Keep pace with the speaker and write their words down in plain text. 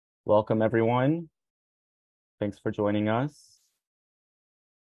Welcome, everyone. Thanks for joining us.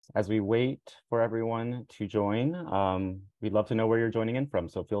 As we wait for everyone to join, we'd love to know where you're joining in from.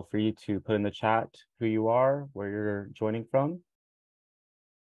 So feel free to put in the chat who you are, where you're joining from.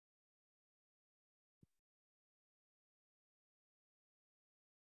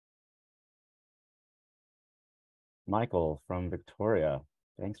 Michael from Victoria,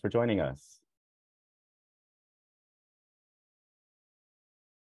 thanks for joining us.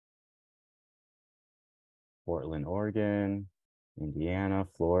 Portland, Oregon, Indiana,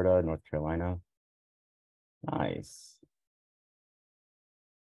 Florida, North Carolina. Nice.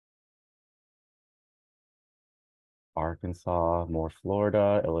 Arkansas, more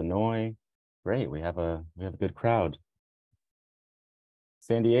Florida, Illinois. Great, we have a good crowd.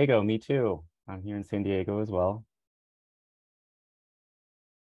 San Diego, me too. I'm here in San Diego as well.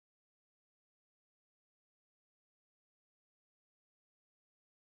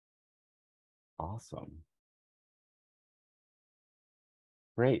 Awesome.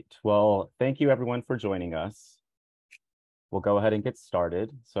 Great. Well, thank you everyone for joining us. We'll go ahead and get started.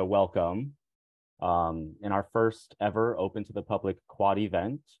 So welcome. In our first ever open to the public quad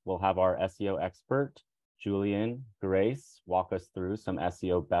event, we'll have our SEO expert, Julian Gerace, walk us through some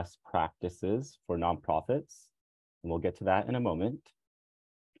SEO best practices for nonprofits. And we'll get to that in a moment.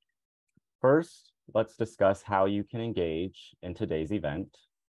 First, let's discuss how you can engage in today's event.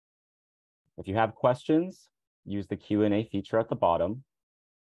 If you have questions, use the Q&A feature at the bottom.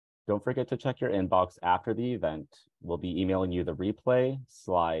 Don't forget to check your inbox after the event. We'll be emailing you the replay,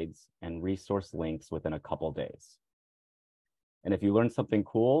 slides, and resource links within a couple days. And if you learned something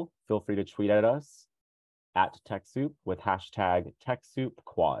cool, feel free to tweet at us at TechSoup with hashtag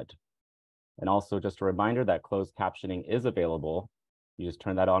TechSoupQuad. And also just a reminder that closed captioning is available. You just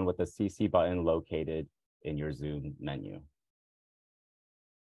turn that on with the CC button located in your Zoom menu.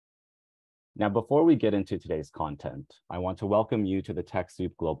 Now, before we get into today's content, I want to welcome you to the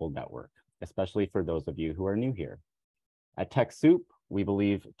TechSoup Global Network, especially for those of you who are new here. At TechSoup, we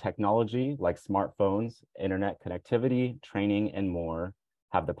believe technology like smartphones, internet connectivity, training, and more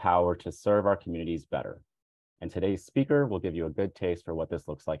have the power to serve our communities better. And today's speaker will give you a good taste for what this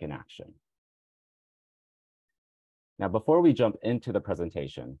looks like in action. Now, before we jump into the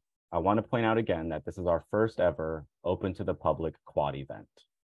presentation, I want to point out again that this is our first ever open to the public quad event.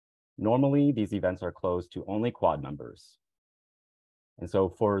 Normally, these events are closed to only quad members. And so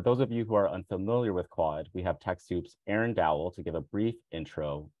for those of you who are unfamiliar with quad, we have TechSoup's Aaron Dowell to give a brief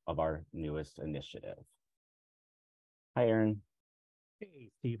intro of our newest initiative. Hi, Aaron.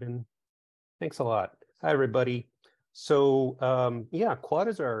 Hey, Stephen. Thanks a lot. Hi, everybody. So yeah, Quad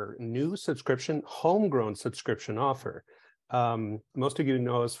is our new subscription, homegrown subscription offer. Most of you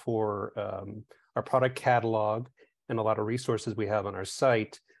know us for our product catalog and a lot of resources we have on our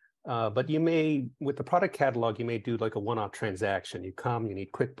site. But you may, with the product catalog, you may do like a one-off transaction. You come, you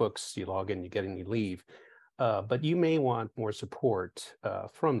need QuickBooks, you log in, you get in, you leave. But you may want more support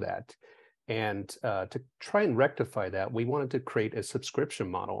from that. And to try and rectify that, we wanted to create a subscription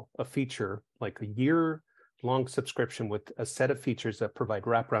model, a feature, like a year-long subscription with a set of features that provide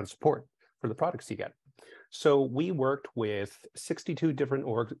wraparound support for the products you get. So we worked with 62 different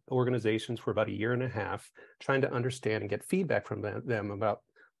organizations for about a year and a half, trying to understand and get feedback from them about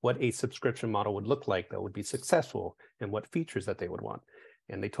what a subscription model would look like that would be successful and what features that they would want.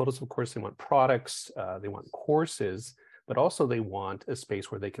 And they told us, of course, they want products, they want courses, but also they want a space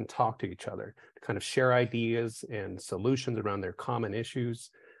where they can talk to each other, to kind of share ideas and solutions around their common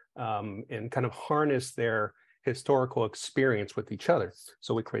issues, and kind of harness their historical experience with each other.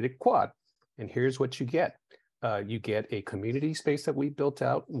 So we created Quad, and here's what you get. You get a community space that we built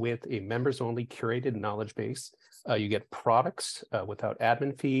out with a members-only curated knowledge base. You get products without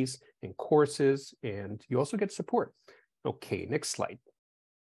admin fees and courses, and you also get support. Okay, next slide.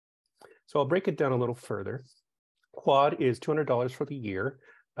 So I'll break it down a little further. Quad is $200 for the year.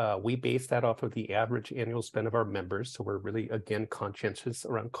 We base that off of the average annual spend of our members, so we're really, again, conscientious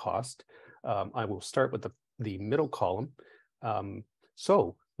around cost. I will start with the middle column.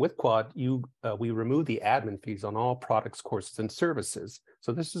 So with Quad, we remove the admin fees on all products, courses, and services.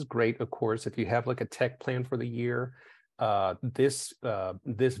 So this is great, of course, if you have like a tech plan for the year, this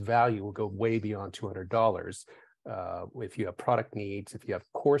value will go way beyond $200. If you have product needs, if you have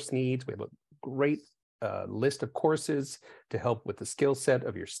course needs, we have a great list of courses to help with the skill set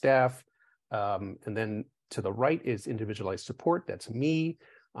of your staff. And then to the right is individualized support. That's me.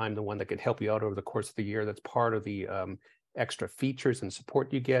 I'm the one that can help you out over the course of the year. That's part of the extra features and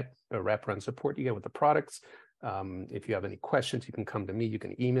support you get, wraparound support you get with the products. If you have any questions, you can come to me, you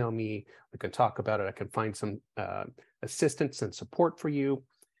can email me, we can talk about it. I can find some assistance and support for you.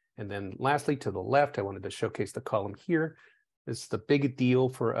 And then lastly, to the left, I wanted to showcase the column here. This is the big deal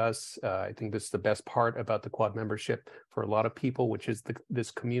for us. I think this is the best part about the Quad membership for a lot of people, which is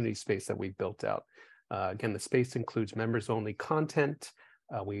this community space that we've built out. Again, the space includes members-only content.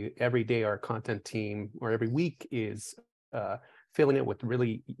 Every day, our content team, or every week, is filling it with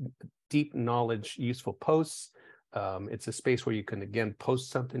really deep knowledge, useful posts. It's a space where you can, again, post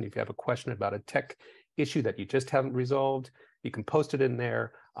something. If you have a question about a tech issue that you just haven't resolved, you can post it in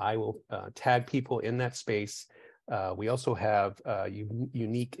there. I will tag people in that space. We also have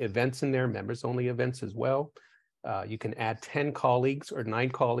unique events in there, members-only events as well. You can add 10 colleagues or 9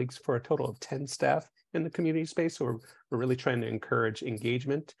 colleagues for a total of 10 staff in the community space. So we're really trying to encourage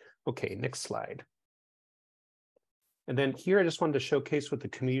engagement. Okay, next slide. And then here, I just wanted to showcase what the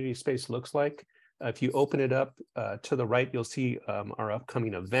community space looks like. If you open it up to the right, you'll see our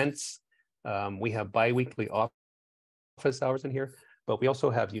upcoming events. We have bi-weekly office hours in here, but we also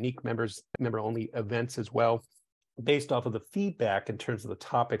have unique member-only events as well, based off of the feedback in terms of the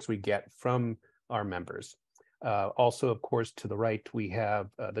topics we get from our members. Also, of course, to the right, we have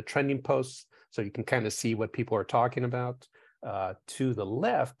the trending posts, so you can kind of see what people are talking about. To the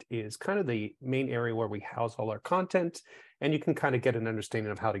left is kind of the main area where we house all our content, and you can kind of get an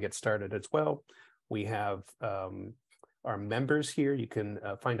understanding of how to get started as well. We have our members here. You can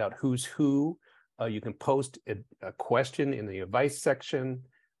find out who's who. You can post a question in the advice section.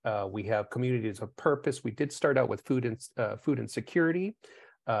 We have communities of purpose. We did start out with food and security,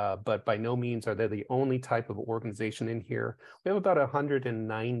 but by no means are they the only type of organization in here. We have about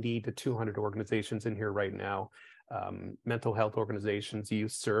 190 to 200 organizations in here right now. Mental health organizations,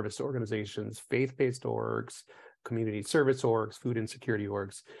 youth service organizations, faith-based orgs, community service orgs, food and security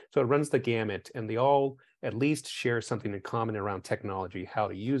orgs. So it runs the gamut, and they all at least share something in common around technology, how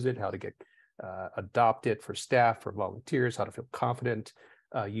to use it, how to get adopt it for staff, for volunteers, how to feel confident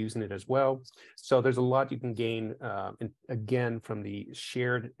using it as well. So there's a lot you can gain, again, from the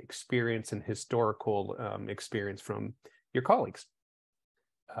shared experience and historical experience from your colleagues.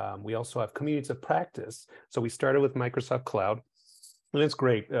 We also have communities of practice. So we started with Microsoft Cloud, and it's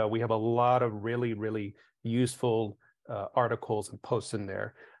great. We have a lot of really, really useful articles and posts in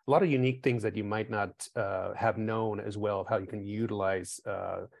there. A lot of unique things that you might not have known as well, of how you can utilize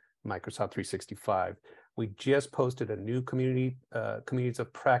Microsoft 365. We just posted a new communities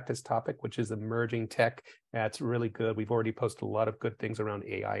of practice topic, which is emerging tech. That's really good. We've already posted a lot of good things around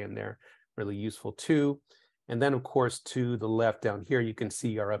AI in there, really useful too. And then, of course, to the left down here, you can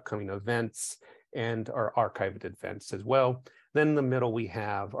see our upcoming events and our archived events as well. Then in the middle, we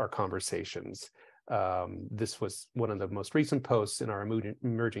have our conversations. This was one of the most recent posts in our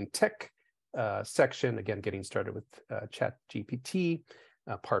emerging tech section, again, getting started with ChatGPT,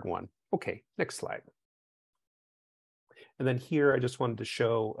 part 1. Okay, next slide. And then here, I just wanted to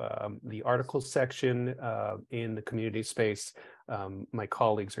show the articles section in the community space. My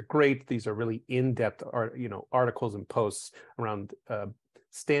colleagues are great. These are really in-depth articles and posts around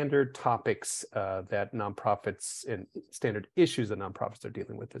standard topics that nonprofits and standard issues that nonprofits are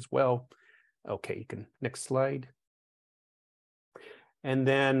dealing with as well. Okay, you can, next slide. And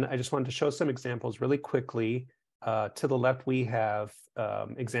then I just wanted to show some examples really quickly. To the left, we have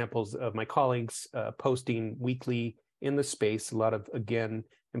examples of my colleagues posting weekly in the space, a lot of, again,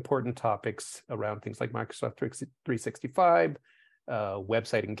 important topics around things like Microsoft 365,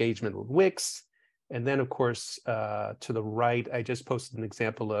 website engagement with Wix. And then, of course, to the right, I just posted an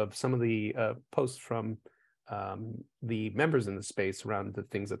example of some of the posts from the members in the space around the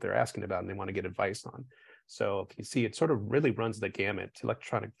things that they're asking about and they want to get advice on. So if you see, it sort of really runs the gamut: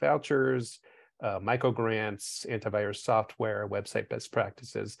 electronic vouchers, micro grants, antivirus software, website best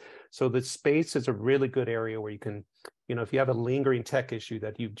practices. So the space is a really good area where you can, if you have a lingering tech issue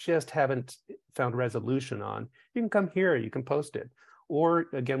that you just haven't found resolution on, you can come here, you can post it. Or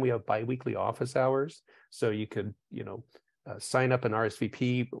again, we have bi-weekly office hours. So you could, sign up an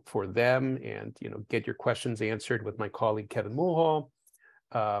RSVP for them and, get your questions answered with my colleague, Kevin Mulhall.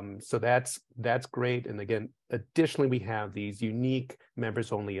 So that's great. And again, additionally, we have these unique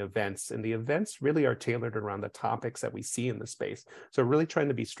members-only events, and the events really are tailored around the topics that we see in the space. So really trying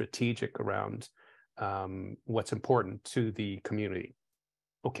to be strategic around what's important to the community.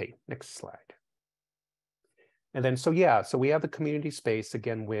 Okay, next slide. And then, so we have the community space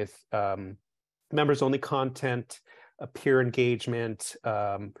again with members-only content, peer engagement,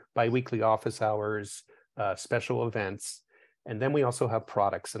 bi-weekly office hours, special events. And then we also have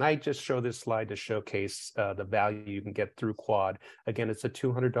products. And I just show this slide to showcase the value you can get through Quad. Again, it's a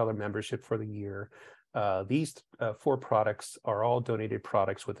 $200 membership for the year. These 4 products are all donated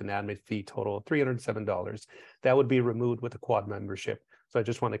products with an admin fee total of $307. That would be removed with a Quad membership. So I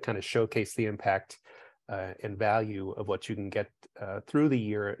just want to kind of showcase the impact and value of what you can get through the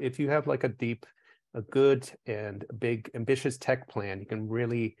year. If you have like a good and big ambitious tech plan, you can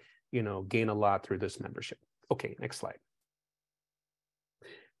really, gain a lot through this membership. Okay, next slide.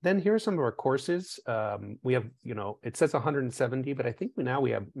 Then here are some of our courses. We have, it says 170, but I think now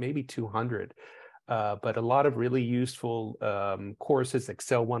we have maybe 200. But a lot of really useful courses,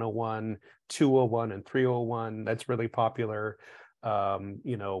 Excel 101, 201, and 301. That's really popular. Grant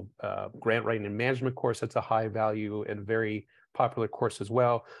writing and management course, that's a high value and very popular course as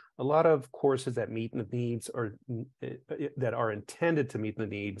well. A lot of courses that meet the needs or that are intended to meet the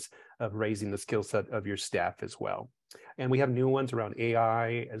needs of raising the skill set of your staff as well. And we have new ones around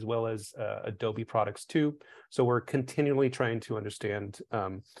AI as well as Adobe products too. So we're continually trying to understand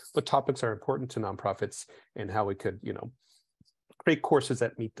what topics are important to nonprofits and how we could, create courses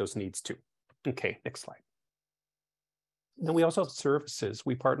that meet those needs too. Okay, next slide. Then we also have services.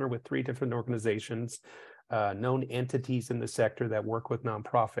 We partner with 3 different organizations, known entities in the sector that work with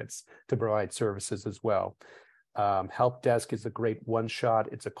nonprofits to provide services as well. Help desk is a great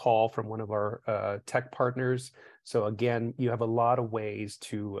one-shot. It's a call from one of our tech partners. So again, you have a lot of ways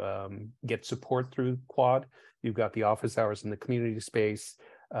to get support through Quad. You've got the office hours in the community space.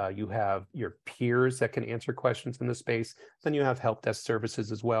 You have your peers that can answer questions in the space. Then you have help desk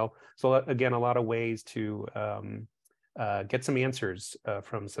services as well. So again, a lot of ways to get some answers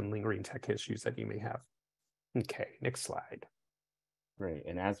from some lingering tech issues that you may have. Okay, next slide. Great.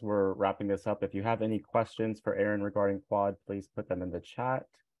 And as we're wrapping this up, if you have any questions for Aaron regarding Quad, please put them in the chat.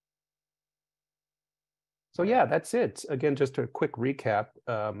 So yeah, that's it. Again, just a quick recap.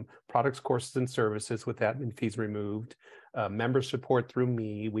 Products, courses, and services with admin fees removed. Member support through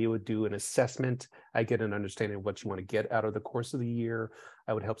me. We would do an assessment. I get an understanding of what you want to get out of the course of the year.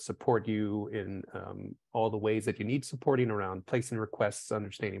 I would help support you in all the ways that you need supporting around placing requests,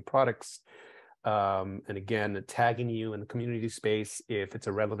 understanding products, and again, tagging you in the community space if it's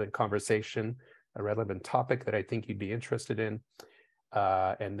a relevant conversation, a relevant topic that I think you'd be interested in.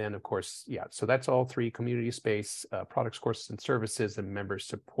 And then, of course, yeah, so that's all 3: community space, products, courses, and services, and member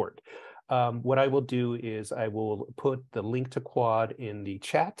support. What I will do is I will put the link to Quad in the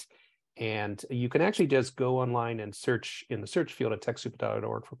chat, and you can actually just go online and search in the search field at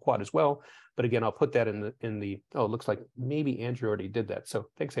TechSoup.org for Quad as well. But again, I'll put that in the oh, it looks like maybe Andrew already did that. So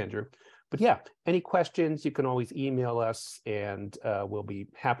thanks, Andrew. But yeah, any questions, you can always email us and we'll be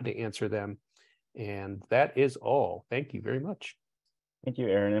happy to answer them. And that is all. Thank you very much. Thank you,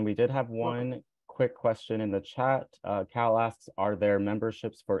 Aaron. And we did have one quick question in the chat. Cal asks, are there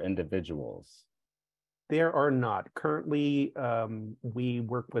memberships for individuals? There are not. Currently, we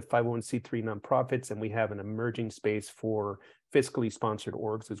work with 501c3 nonprofits, and we have an emerging space for fiscally sponsored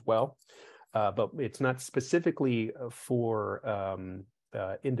orgs as well. But it's not specifically for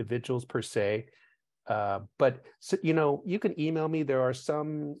individuals per se. But so, you can email me. There are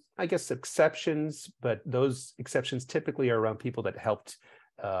some, I guess, exceptions, but those exceptions typically are around people that helped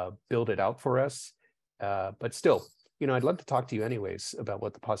build it out for us. But still, I'd love to talk to you anyways about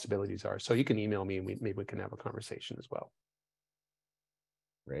what the possibilities are. So you can email me and maybe we can have a conversation as well.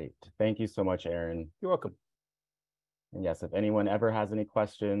 Great. Thank you so much, Aaron. You're welcome. And yes, if anyone ever has any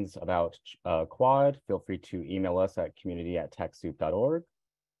questions about Quad, feel free to email us at community@techsoup.org.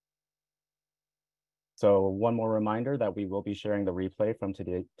 So one more reminder that we will be sharing the replay from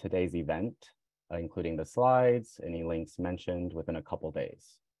today's event, including the slides, any links mentioned within a couple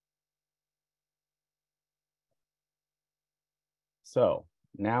days. So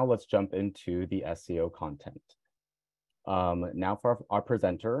now let's jump into the SEO content. Now for our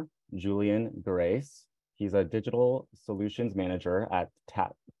presenter, Julian Gerace. He's a digital solutions manager at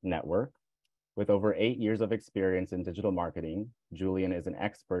Tapp Network. With over 8 years of experience in digital marketing, Julian is an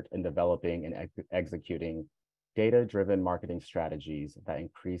expert in developing and executing data-driven marketing strategies that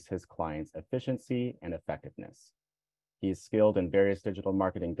increase his clients' efficiency and effectiveness. He is skilled in various digital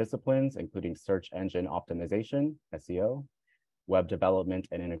marketing disciplines, including search engine optimization, SEO, web development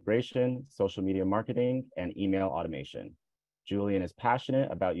and integration, social media marketing, and email automation. Julian is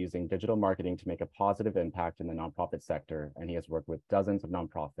passionate about using digital marketing to make a positive impact in the nonprofit sector, and he has worked with dozens of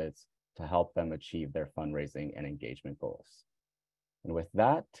nonprofits to help them achieve their fundraising and engagement goals. And with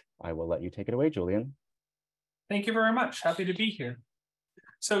that, I will let you take it away, Julian. Thank you very much. Happy to be here.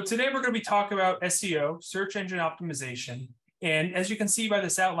 So today we're going to be talking about SEO, search engine optimization. And as you can see by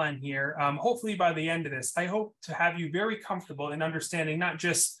this outline here, hopefully by the end of this, I hope to have you very comfortable in understanding not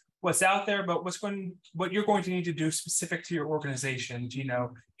just what's out there, but what you're going to need to do specific to your organization to,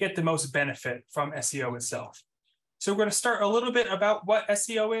 get the most benefit from SEO itself. So we're going to start a little bit about what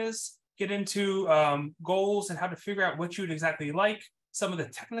SEO is, get into goals and how to figure out what you'd exactly like, some of the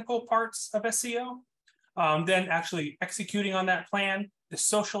technical parts of SEO, then actually executing on that plan, the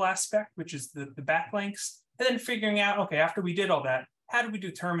social aspect, which is the backlinks, and then figuring out, okay, after we did all that, how do we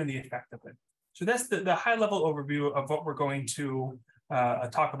determine the effect of it? So that's the high level overview of what we're going to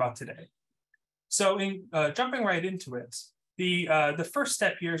talk about today. So in jumping right into it, the first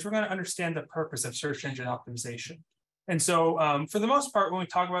step here is we're going to understand the purpose of search engine optimization. And so for the most part, when we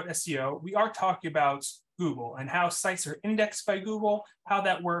talk about SEO, we are talking about Google and how sites are indexed by Google, how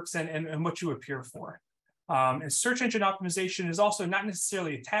that works, and what you appear for. And search engine optimization is also not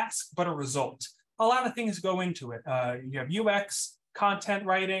necessarily a task, but a result. A lot of things go into it. You have UX, content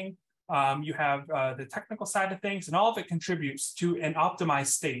writing, you have the technical side of things, and all of it contributes to an optimized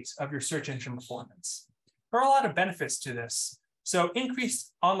state of your search engine performance. There are a lot of benefits to this. So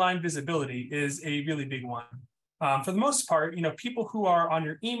increased online visibility is a really big one. For the most part, people who are on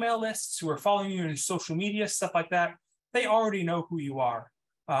your email lists, who are following you in social media, stuff like that, they already know who you are.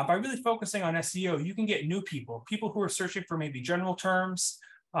 By really focusing on SEO, you can get new people who are searching for maybe general terms,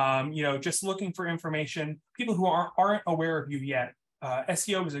 just looking for information, people who aren't aware of you yet.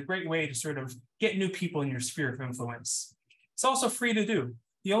 SEO is a great way to sort of get new people in your sphere of influence. It's also free to do.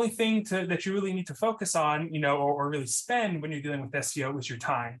 The only thing that you really need to focus on, or really spend when you're dealing with SEO is your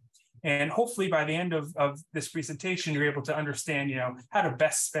time. And hopefully by the end of this presentation, you're able to understand, how to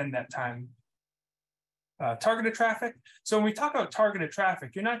best spend that time. Targeted traffic. So when we talk about targeted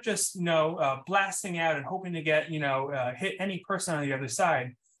traffic, you're not just, blasting out and hoping to get, hit any person on the other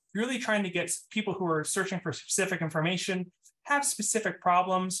side. You're really trying to get people who are searching for specific information, have specific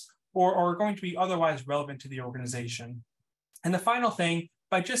problems, or are going to be otherwise relevant to the organization. And the final thing,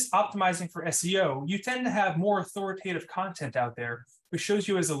 by just optimizing for SEO, you tend to have more authoritative content out there, which shows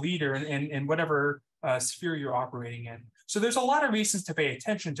you as a leader in whatever sphere you're operating in. So there's a lot of reasons to pay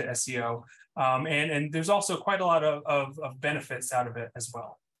attention to SEO, and there's also quite a lot of benefits out of it as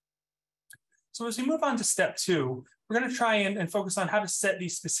well. So as we move on to step 2, we're going to try and focus on how to set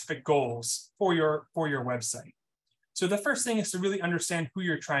these specific goals for your website. So the first thing is to really understand who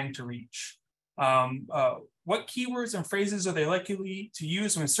you're trying to reach. What keywords and phrases are they likely to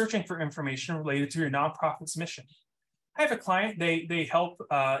use when searching for information related to your nonprofit's mission? I have a client, they help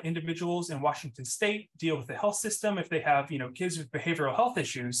individuals in Washington State deal with the health system if they have kids with behavioral health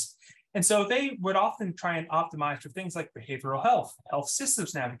issues. And so they would often try and optimize for things like behavioral health, health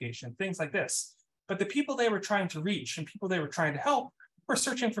systems navigation, things like this. But the people they were trying to reach and people they were trying to help were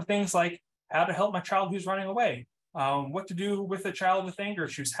searching for things like how to help my child who's running away, what to do with a child with anger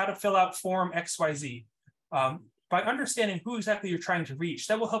issues, how to fill out form XYZ. By understanding who exactly you're trying to reach,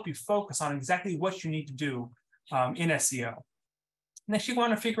 that will help you focus on exactly what you need to do in SEO. Next, you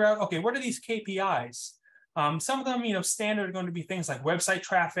want to figure out, okay, what are these KPIs? Some of them, standard are going to be things like website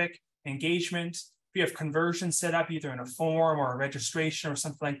traffic, engagement. If you have conversions set up either in a form or a registration or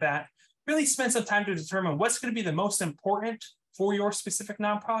something like that, really spend some time to determine what's going to be the most important for your specific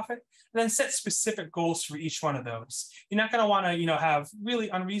nonprofit, and then set specific goals for each one of those. You're not going to want to, have really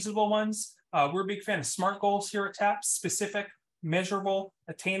unreasonable ones. We're a big fan of SMART goals here at Tapp: specific, measurable,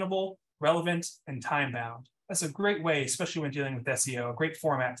 attainable, relevant, and time-bound. That's a great way, especially when dealing with SEO, a great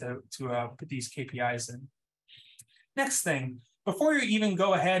format to put these KPIs in. Next thing, before you even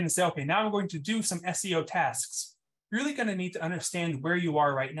go ahead and say, okay, now I'm going to do some SEO tasks, you're really going to need to understand where you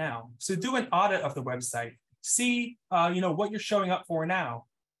are right now. So do an audit of the website. See, what you're showing up for now,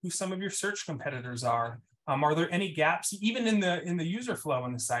 who some of your search competitors are. Are there any gaps, even in the user flow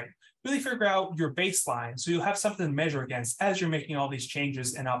on the site? Really figure out your baseline so you'll have something to measure against as you're making all these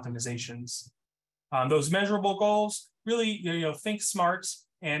changes and optimizations. Those measurable goals, really, think smart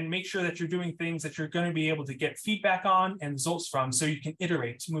and make sure that you're doing things that you're going to be able to get feedback on and results from so you can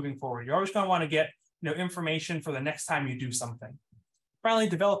iterate moving forward. You're always going to want to get information for the next time you do something. Finally,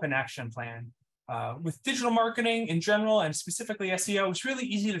 develop an action plan. With digital marketing in general and specifically SEO, it's really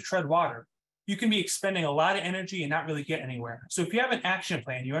easy to tread water. You can be expending a lot of energy and not really get anywhere. So if you have an action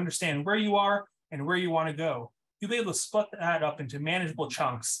plan, you understand where you are and where you want to go, you'll be able to split that up into manageable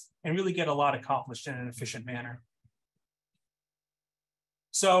chunks and really get a lot accomplished in an efficient manner.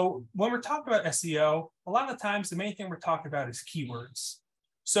 So when we're talking about SEO, a lot of times the main thing we're talking about is keywords.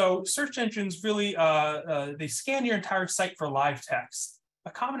 So search engines really, they scan your entire site for live text. A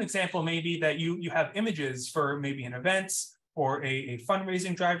common example may be that you have images for maybe an event or a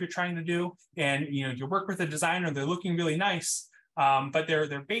fundraising drive you're trying to do, and you work with a designer, they're looking really nice, but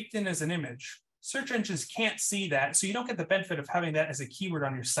they're baked in as an image. Search engines can't see that, so you don't get the benefit of having that as a keyword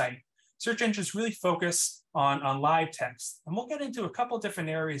on your site. Search engines really focus on live text, and we'll get into a couple different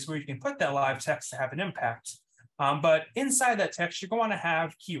areas where you can put that live text to have an impact. But inside that text, you're going to want to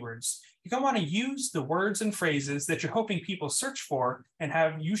have keywords. You're going to want to use the words and phrases that you're hoping people search for and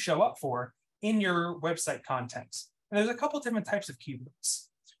have you show up for in your website content. And there's a couple different types of keywords.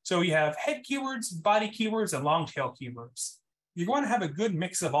 So you have head keywords, body keywords, and long tail keywords. You're going to have a good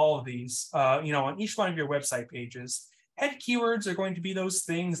mix of all of these, on each one of your website pages. Head keywords are going to be those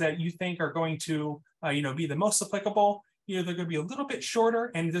things that you think are going to, be the most applicable. They're going to be a little bit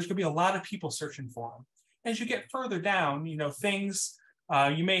shorter, and there's going to be a lot of people searching for them. As you get further down, things,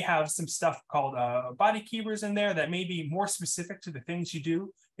 you may have some stuff called body keywords in there that may be more specific to the things you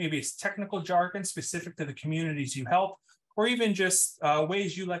do. Maybe it's technical jargon specific to the communities you help, or even just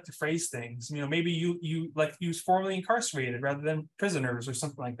ways you like to phrase things. Maybe you like to use formerly incarcerated rather than prisoners or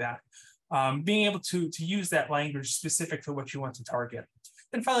something like that. Being able to use that language specific to what you want to target.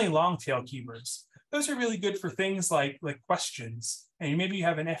 And finally, long tail keywords. Those are really good for things like questions. And maybe you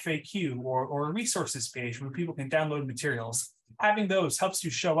have an FAQ or a resources page where people can download materials. Having those helps you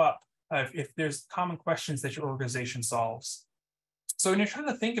show up if there's common questions that your organization solves. So when you're trying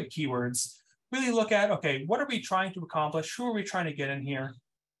to think of keywords, really look at, okay, what are we trying to accomplish? Who are we trying to get in here?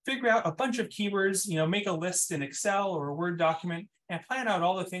 Figure out a bunch of keywords, make a list in Excel or a Word document and plan out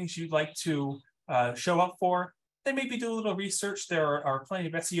all the things you'd like to show up for. Then maybe do a little research. There are plenty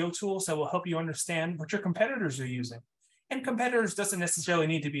of SEO tools that will help you understand what your competitors are using. And competitors doesn't necessarily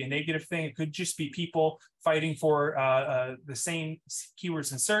need to be a negative thing. It could just be people fighting for the same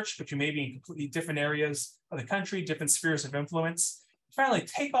keywords in search, but you may be in completely different areas of the country, different spheres of influence. Finally,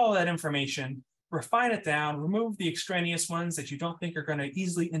 take all that information, refine it down, remove the extraneous ones that you don't think are going to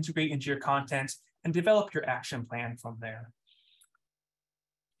easily integrate into your content, and develop your action plan from there.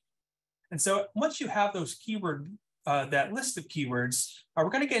 And so once you have those that list of keywords, we're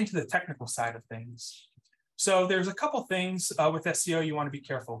going to get into the technical side of things. So there's a couple things with SEO you want to be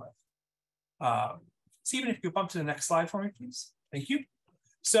careful with. Stephen, if you could bump to the next slide for me, please. Thank you.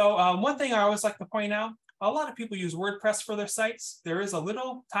 So one thing I always like to point out, a lot of people use WordPress for their sites. There is a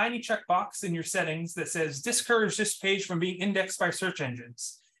little tiny checkbox in your settings that says, discourage this page from being indexed by search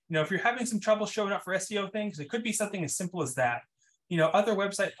engines. If you're having some trouble showing up for SEO things, it could be something as simple as that. Other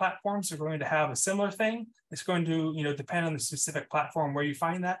website platforms are going to have a similar thing. It's going to, depend on the specific platform where you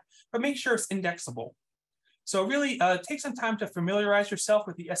find that, but make sure it's indexable. So really take some time to familiarize yourself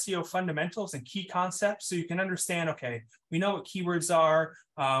with the SEO fundamentals and key concepts so you can understand, okay, we know what keywords are.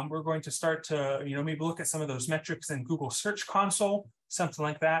 We're going to start to, maybe look at some of those metrics in Google Search Console, something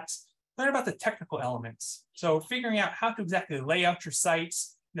like that. Learn about the technical elements. So figuring out how to exactly lay out your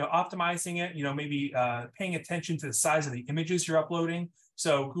sites, optimizing it, maybe paying attention to the size of the images you're uploading.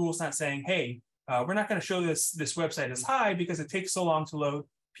 So Google's not saying, hey, we're not going to show this website as high because it takes so long to load.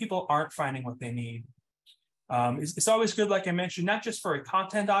 People aren't finding what they need. It's always good, like I mentioned, not just for a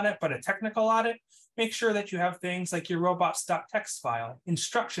content audit, but a technical audit. Make sure that you have things like your robots.txt file,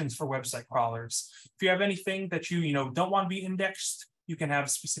 instructions for website crawlers. If you have anything that you don't want to be indexed, you can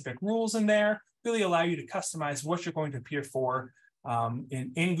have specific rules in there, really allow you to customize what you're going to appear for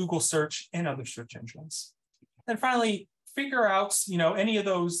in Google search and other search engines. And finally, figure out any of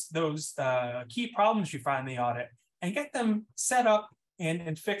those key problems you find in the audit and get them set up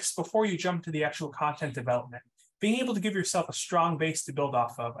and fixed before you jump to the actual content development. Being able to give yourself a strong base to build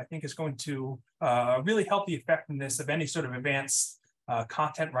off of, I think, is going to really help the effectiveness of any sort of advanced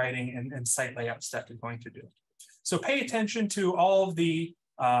content writing and site layout stuff you're going to do. So pay attention to all of the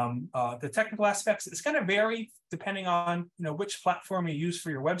technical aspects. It's going to vary depending on which platform you use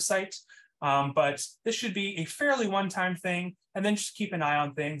for your website. But this should be a fairly one-time thing, and then just keep an eye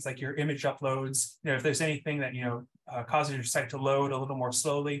on things like your image uploads. If there's anything that causes your site to load a little more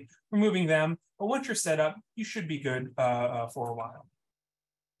slowly, removing them. But once you're set up, you should be good for a while.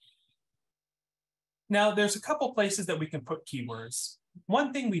 Now, there's a couple places that we can put keywords.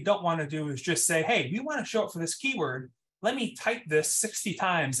 One thing we don't want to do is just say, hey, we want to show up for this keyword. Let me type this 60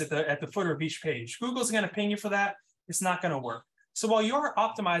 times at the footer of each page. Google's going to ping you for that. It's not going to work. So while you're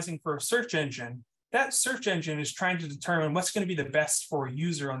optimizing for a search engine, that search engine is trying to determine what's going to be the best for a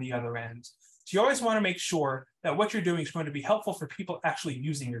user on the other end. So you always want to make sure that what you're doing is going to be helpful for people actually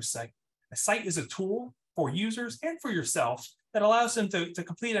using your site. A site is a tool for users and for yourself that allows them to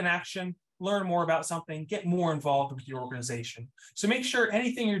complete an action, learn more about something, get more involved with your organization. So make sure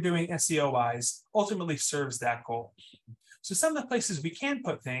anything you're doing SEO-wise ultimately serves that goal. So some of the places we can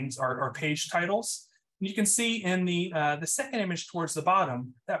put things are page titles. And you can see in the second image towards the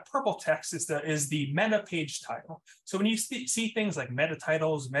bottom, that purple text is the meta page title. So when you see things like meta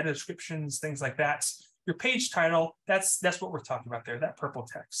titles, meta descriptions, things like that, your page title, that's what we're talking about there, that purple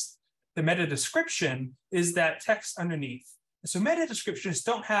text. The meta description is that text underneath. So meta descriptions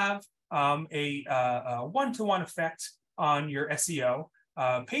don't have a one-to-one effect on your SEO.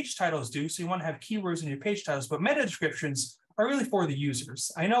 Page titles do, so you want to have keywords in your page titles, but meta descriptions are really for the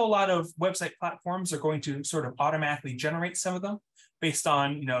users. I know a lot of website platforms are going to sort of automatically generate some of them based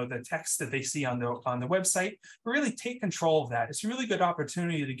on the text that they see on the website, but really take control of that. It's a really good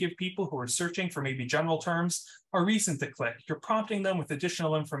opportunity to give people who are searching for maybe general terms a reason to click. You're prompting them with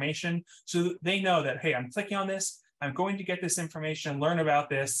additional information so that they know that, hey, I'm clicking on this, I'm going to get this information, learn about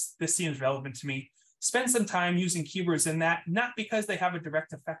this seems relevant to me. Spend some time using keywords in that, not because they have a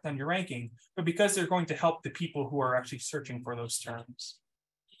direct effect on your ranking, but because they're going to help the people who are actually searching for those terms.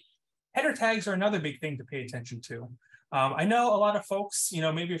 Header tags are another big thing to pay attention to. I know a lot of folks,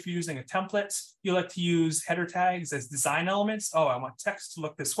 maybe if you're using a template, you like to use header tags as design elements. Oh, I want text to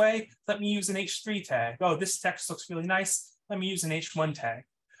look this way. Let me use an H3 tag. Oh, this text looks really nice. Let me use an H1 tag.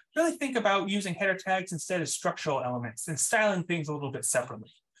 Really think about using header tags instead of structural elements and styling things a little bit separately.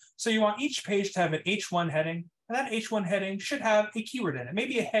 So you want each page to have an H1 heading, and that H1 heading should have a keyword in it,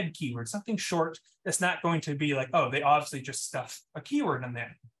 maybe a head keyword, something short that's not going to be like, oh, they obviously just stuffed a keyword in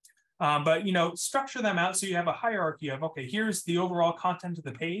there. But structure them out so you have a hierarchy of, okay, here's the overall content of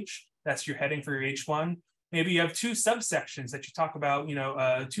the page. That's your heading for your H1. Maybe you have two subsections that you talk about,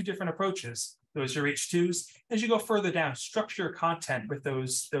 two different approaches. Those are H2s. As you go further down, structure your content with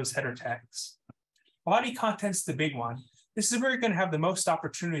those header tags. Body content's the big one. This is where you're going to have the most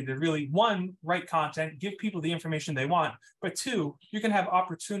opportunity to really, one, write content, give people the information they want, but two, you're going to have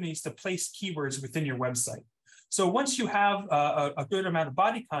opportunities to place keywords within your website. So once you have a good amount of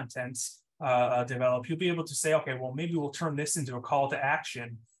body contents developed, you'll be able to say, okay, well, maybe we'll turn this into a call to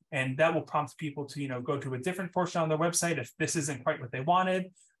action, and that will prompt people to go to a different portion on their website if this isn't quite what they wanted.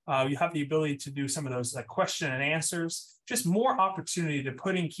 You have the ability to do some of those like question and answers, just more opportunity to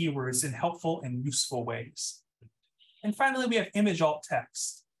put in keywords in helpful and useful ways. And finally, we have image alt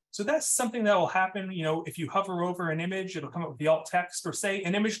text. So that's something that will happen, if you hover over an image, it'll come up with the alt text, or say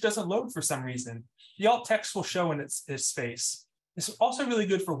an image doesn't load for some reason. The alt text will show in its space. This is also really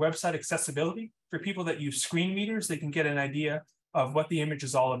good for website accessibility. For people that use screen readers, they can get an idea of what the image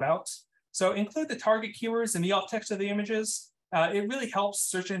is all about. So include the target keywords in the alt text of the images. It really helps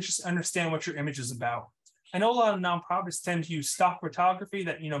search engines understand what your image is about. I know a lot of nonprofits tend to use stock photography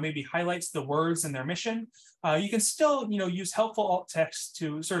that maybe highlights the words and their mission. You can still use helpful alt text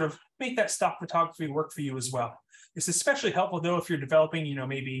to sort of make that stock photography work for you as well. It's especially helpful though if you're developing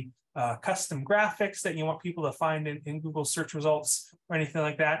maybe custom graphics that you want people to find in Google search results or anything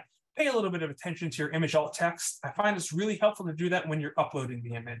like that. Pay a little bit of attention to your image alt text. I find it's really helpful to do that when you're uploading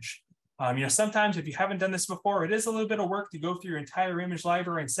the image. Sometimes if you haven't done this before, it is a little bit of work to go through your entire image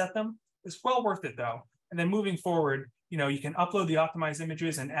library and set them. It's well worth it though. And then moving forward, you can upload the optimized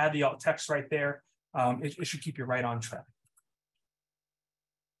images and add the alt text right there. It should keep you right on track.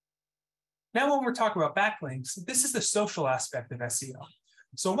 Now, when we're talking about backlinks, this is the social aspect of SEO.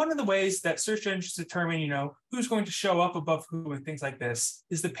 So one of the ways that search engines determine, who's going to show up above who and things like this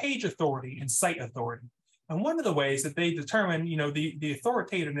is the page authority and site authority. And one of the ways that they determine, the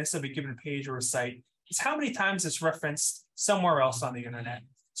authoritativeness of a given page or a site is how many times it's referenced somewhere else on the internet.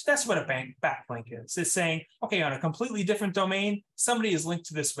 So that's what a backlink is. It's saying, okay, on a completely different domain, somebody is linked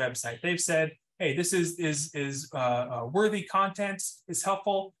to this website. They've said, hey, this is worthy content, is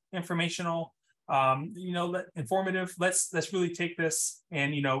helpful, informational, informative. Let's really take this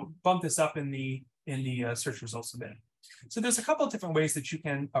and bump this up in the search results a bit. So there's a couple of different ways that you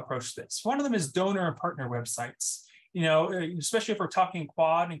can approach this. One of them is donor and partner websites. Especially if we're talking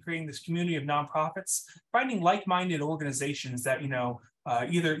quad and creating this community of nonprofits, finding like-minded organizations that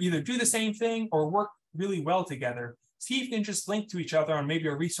either do the same thing or work really well together. See if you can just link to each other on maybe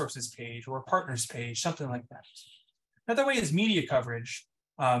a resources page or a partners page, something like that. Another way is media coverage.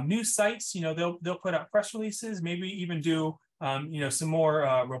 News sites, they'll put out press releases, maybe even do some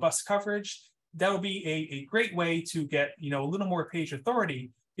more robust coverage. That will be a great way to get a little more page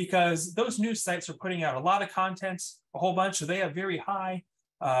authority, because those news sites are putting out a lot of content, a whole bunch, so they have very high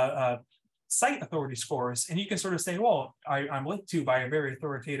site authority scores. And you can sort of say, well, I'm linked to by a very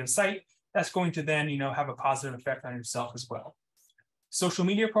authoritative site. That's going to then, have a positive effect on yourself as well. Social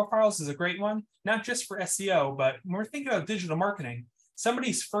media profiles is a great one, not just for SEO, but when we're thinking about digital marketing,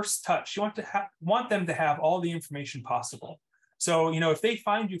 somebody's first touch, you want them to have all the information possible. So, if they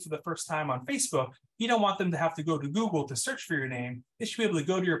find you for the first time on Facebook, you don't want them to have to go to Google to search for your name. They should be able to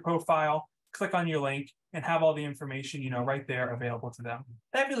go to your profile, click on your link, and have all the information, right there available to them.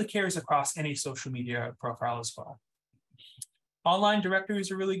 That really carries across any social media profile as well. Online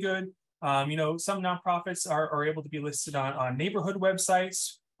directories are really good. Some nonprofits are able to be listed on neighborhood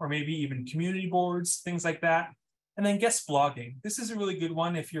websites or maybe even community boards, things like that. And then guest blogging. This is a really good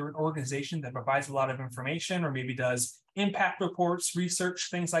one if you're an organization that provides a lot of information or maybe does impact reports, research,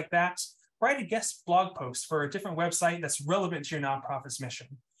 things like that. Write a guest blog post for a different website that's relevant to your nonprofit's mission.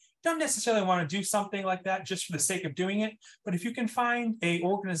 You don't necessarily want to do something like that just for the sake of doing it, but if you can find an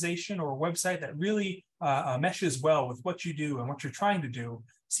organization or a website that really meshes well with what you do and what you're trying to do,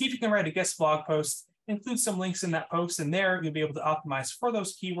 see if you can write a guest blog post, include some links in that post, and there you'll be able to optimize for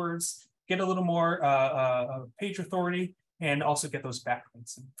those keywords, get a little more page authority, and also get those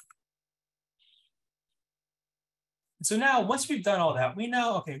backlinks. So now, once we've done all that, we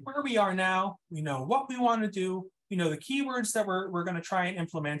know, okay, where we are now, we know what we want to do, we know the keywords that we're going to try and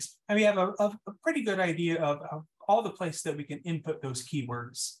implement, and we have a pretty good idea of all the places that we can input those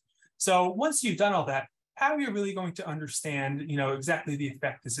keywords. So once you've done all that, how are you really going to understand, exactly the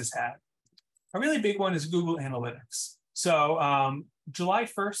effect this has had? A really big one is Google Analytics. So July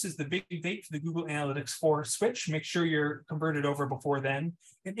 1st is the big date for the Google Analytics 4 switch. Make sure you're converted over before then.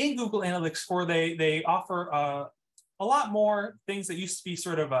 And in Google Analytics 4, they offer a lot more things that used to be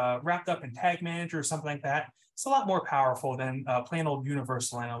sort of wrapped up in Tag Manager or something like that. It's a lot more powerful than plain old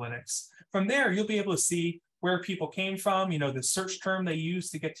universal analytics. From there, you'll be able to see where people came from, the search term they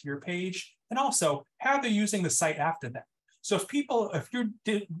used to get to your page, and also how they're using the site after that. So if you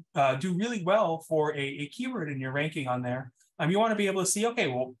do really well for a keyword in your ranking on there, you want to be able to see, okay,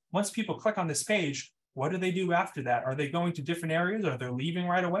 well, once people click on this page, what do they do after that? Are they going to different areas? Are they leaving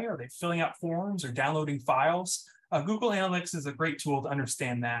right away? Are they filling out forms or downloading files? Google Analytics is a great tool to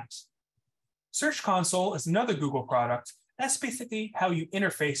understand that. Search Console is another Google product. That's basically how you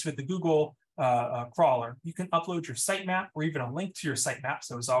interface with the Google crawler. You can upload your sitemap or even a link to your sitemap,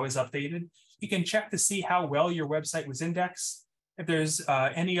 so it's always updated. You can check to see how well your website was indexed. If there's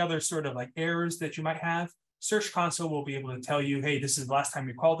any other sort of errors that you might have, Search Console will be able to tell you, hey, this is the last time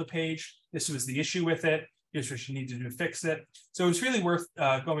you called the page. This was the issue with it. Here's what you need to do to fix it. So it's really worth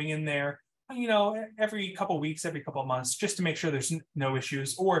going in there, every couple of weeks, every couple of months, just to make sure there's no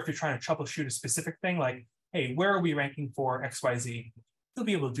issues. Or if you're trying to troubleshoot a specific thing, like, hey, where are we ranking for XYZ? You'll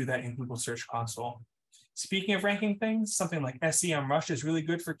be able to do that in Google Search Console. Speaking of ranking things, something like SEMrush is really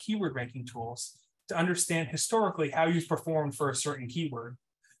good for keyword ranking tools to understand historically how you've performed for a certain keyword.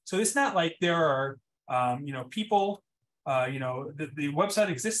 So it's not like there are, people, the website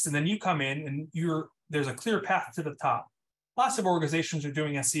exists and then you come in and there's a clear path to the top. Lots of organizations are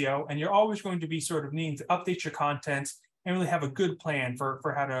doing SEO, and you're always going to be sort of needing to update your content and really have a good plan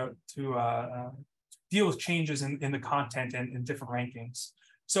for how to deal with changes in the content and in different rankings.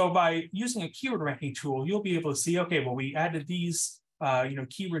 So by using a keyword ranking tool, you'll be able to see, okay, well, we added these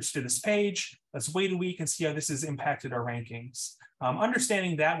keywords to this page. Let's wait a week and see how this has impacted our rankings.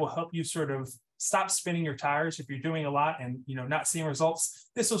 Understanding that will help you sort of stop spinning your tires if you're doing a lot and not seeing results.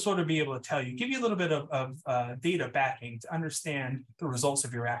 This will sort of be able to tell you, give you a little bit of data backing to understand the results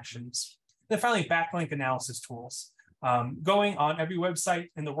of your actions. Then finally, backlink analysis tools. Going on every website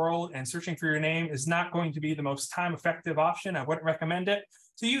in the world and searching for your name is not going to be the most time-effective option. I wouldn't recommend it.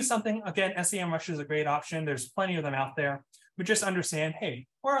 So use something, again, SEMrush is a great option. There's plenty of them out there. But just understand, hey,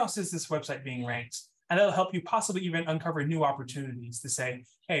 where else is this website being ranked? And that'll help you possibly even uncover new opportunities to say,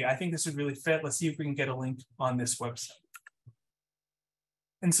 hey, I think this would really fit. Let's see if we can get a link on this website.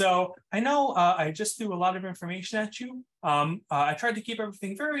 And so I know I just threw a lot of information at you. I tried to keep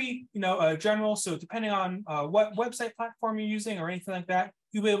everything very, general. So depending on what website platform you're using or anything like that,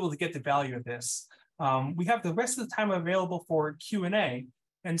 you'll be able to get the value of this. We have the rest of the time available for Q&A.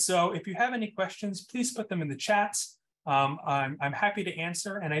 And so if you have any questions, please put them in the chat. I'm happy to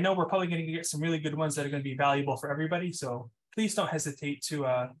answer. And I know we're probably going to get some really good ones that are going to be valuable for everybody. So please don't hesitate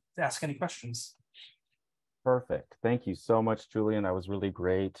to ask any questions. Perfect. Thank you so much, Julian. That was really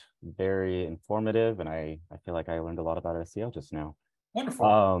great, very informative, and I feel like I learned a lot about SEO just now.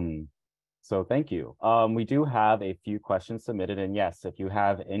 Wonderful. So thank you. We do have a few questions submitted, and yes, if you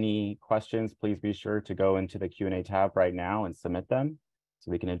have any questions, please be sure to go into the Q&A tab right now and submit them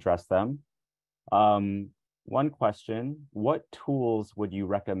so we can address them. One question, what tools would you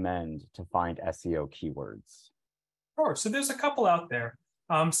recommend to find SEO keywords? Sure. So there's a couple out there.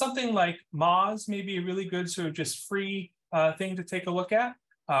 Something like Moz may be a really good sort of just free thing to take a look at.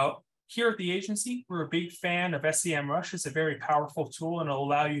 Here at the agency, we're a big fan of SEMrush. It's a very powerful tool and it'll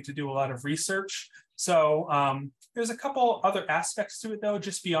allow you to do a lot of research. So there's a couple other aspects to it though,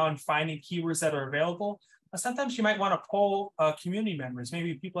 just beyond finding keywords that are available. Sometimes you might want to poll community members,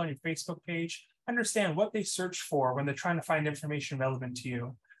 maybe people on your Facebook page, understand what they search for when they're trying to find information relevant to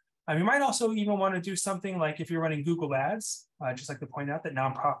you. You might also even want to do something like if you're running Google Ads, just like to point out that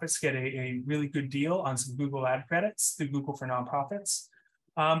nonprofits get a really good deal on some Google ad credits through Google for Nonprofits.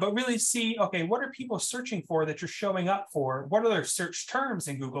 but really see, okay, what are people searching for that you're showing up for? What are their search terms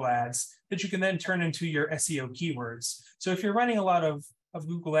in Google Ads that you can then turn into your SEO keywords? So if you're running a lot of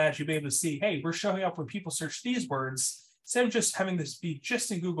Google Ads, you'll be able to see, hey, we're showing up when people search these words. Instead of just having this be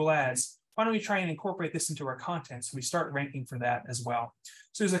just in Google Ads, why don't we try and incorporate this into our content so we start ranking for that as well?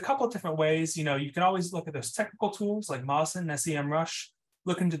 So there's a couple of different ways. You can always look at those technical tools like Moz and SEMrush,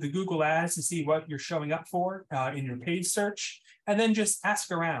 look into the Google Ads to see what you're showing up for in your paid search, and then just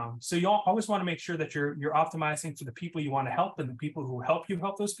ask around. So you always want to make sure that you're optimizing for the people you want to help and the people who help you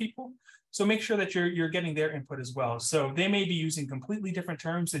help those people. So make sure that you're getting their input as well. So they may be using completely different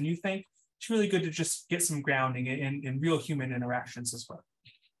terms than you think. It's really good to just get some grounding in real human interactions as well.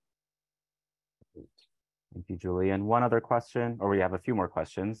 Thank you, Julian. One other question, or we have a few more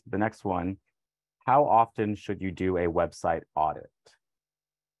questions. The next one, how often should you do a website audit?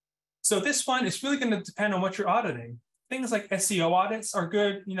 So this one is really going to depend on what you're auditing. Things like SEO audits are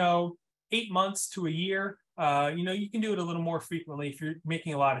good, 8 months to a year. You can do it a little more frequently if you're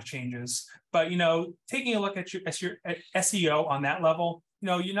making a lot of changes. But, taking a look at your SEO on that level,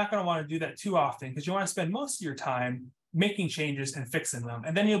 you're not going to want to do that too often because you want to spend most of your time making changes and fixing them.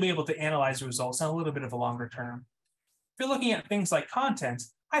 And then you'll be able to analyze the results on a little bit of a longer term. If you're looking at things like content,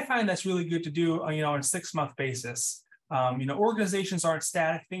 I find that's really good to do, on a 6-month basis. Organizations aren't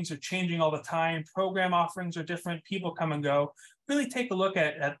static. Things are changing all the time. Program offerings are different. People come and go. Really take a look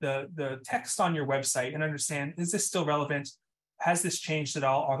at the text on your website and understand, is this still relevant? Has this changed at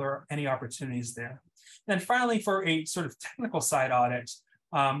all? Are there any opportunities there? And then finally, for a sort of technical side audit,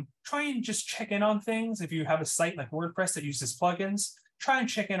 try and just check in on things. If you have a site like WordPress that uses plugins, try and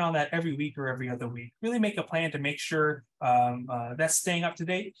check in on that every week or every other week. Really make a plan to make sure that's staying up to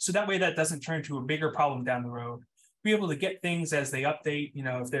date. So that way that doesn't turn into a bigger problem down the road. Be able to get things as they update.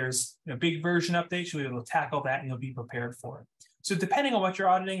 If there's big version updates, you'll be able to tackle that and you'll be prepared for it. So depending on what you're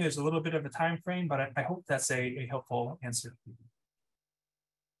auditing, there's a little bit of a time frame, but I hope that's a helpful answer.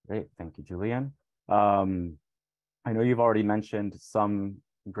 Great, thank you, Julian. I know you've already mentioned some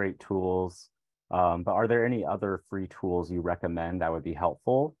great tools, but are there any other free tools you recommend that would be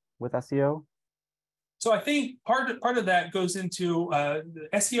helpful with SEO? So I think part of that goes into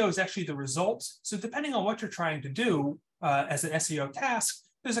SEO is actually the result. So depending on what you're trying to do as an SEO task,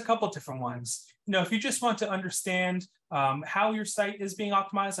 there's a couple of different ones. If you just want to understand how your site is being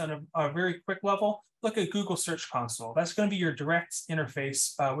optimized on a very quick level, look at Google Search Console. That's going to be your direct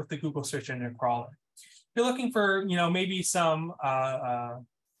interface with the Google Search Engine crawler. If you're looking for maybe some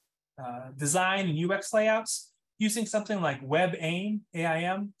design and UX layouts, using something like WebAIM,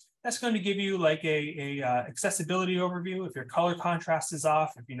 AIM, that's going to give you like a accessibility overview. If your color contrast is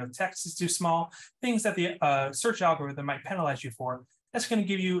off, if text is too small, things that the search algorithm might penalize you for, that's going to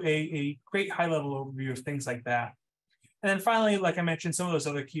give you a great high-level overview of things like that. And then finally, like I mentioned, some of those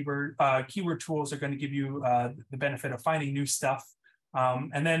other keyword tools are going to give you the benefit of finding new stuff.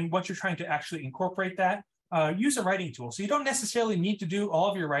 And then once you're trying to actually incorporate that, use a writing tool. So you don't necessarily need to do all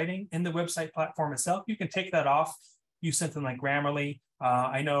of your writing in the website platform itself. You can take that off, use something like Grammarly.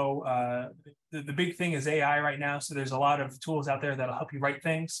 I know the big thing is AI right now. So there's a lot of tools out there that'll help you write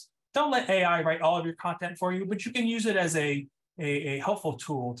things. Don't let AI write all of your content for you, but you can use it as a helpful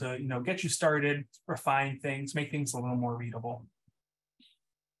tool to get you started, refine things, make things a little more readable.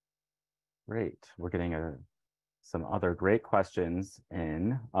 Great. We're getting some other great questions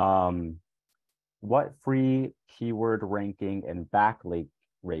in. What free keyword ranking and backlink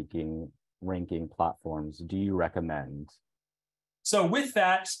ranking platforms do you recommend? So with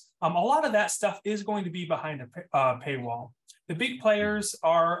that, a lot of that stuff is going to be behind a paywall. The big players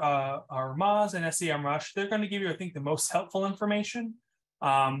are Moz and SEMrush. They're going to give you, I think, the most helpful information.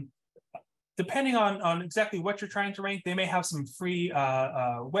 Depending on exactly what you're trying to rank, they may have some free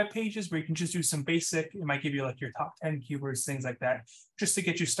web pages where you can just do some basic. It might give you like your top 10 keywords, things like that, just to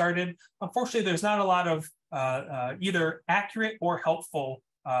get you started. Unfortunately, there's not a lot of either accurate or helpful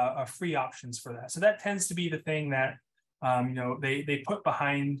free options for that. So that tends to be the thing that they put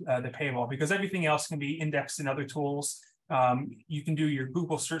behind the paywall, because everything else can be indexed in other tools. You can do your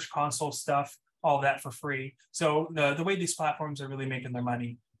Google Search Console stuff, all that for free. So the way these platforms are really making their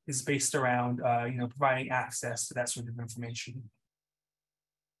money is based around providing access to that sort of information.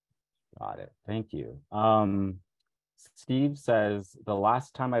 Got it. Thank you. Steve says, the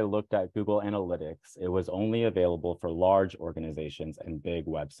last time I looked at Google Analytics, it was only available for large organizations and big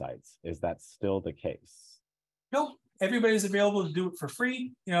websites. Is that still the case? Nope. Everybody's available to do it for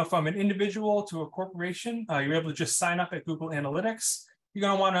free. From an individual to a corporation, you're able to just sign up at Google Analytics. You're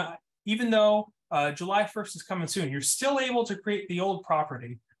going to want to, even though July 1st is coming soon, you're still able to create the old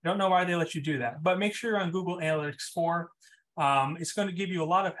property. I don't know why they let you do that, but make sure you're on Google Analytics 4. It's going to give you a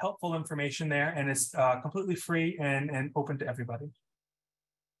lot of helpful information there, and it's completely free and open to everybody.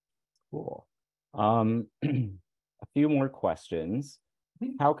 Cool. A few more questions.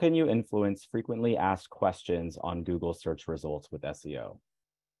 How can you influence frequently asked questions on Google search results with SEO?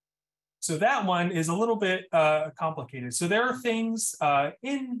 So that one is a little bit complicated. So there are things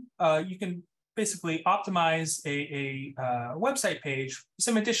you can basically optimize a website page with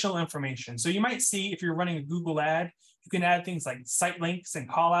some additional information. So you might see if you're running a Google ad, you can add things like site links and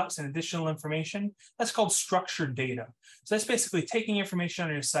callouts and additional information. That's called structured data. So that's basically taking information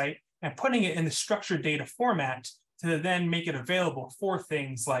on your site and putting it in the structured data format to then make it available for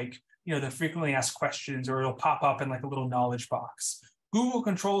things like, the frequently asked questions, or it'll pop up in like a little knowledge box. Google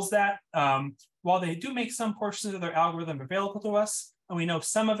controls that. While they do make some portions of their algorithm available to us, and we know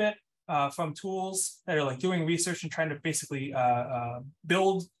some of it from tools that are like doing research and trying to basically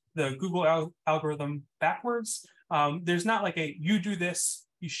build the Google algorithm backwards. There's not like you do this,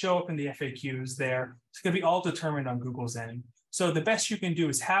 you show up in the FAQs there. It's going to be all determined on Google's end. So the best you can do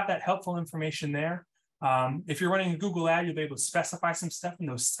is have that helpful information there. If you're running a Google ad, you'll be able to specify some stuff in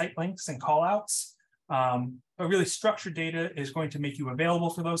those site links and callouts. But really, structured data is going to make you available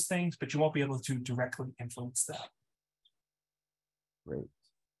for those things, but you won't be able to directly influence that. Great.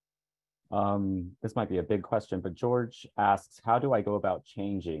 This might be a big question, but George asks, how do I go about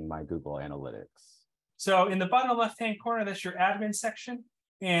changing my Google Analytics? So in the bottom left-hand corner, that's your admin section.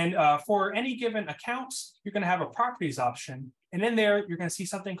 And for any given account, you're going to have a properties option. And in there, you're going to see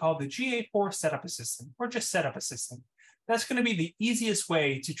something called the GA4 Setup Assistant, or just Setup Assistant. That's going to be the easiest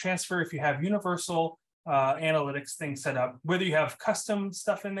way to transfer if you have universal analytics things set up, whether you have custom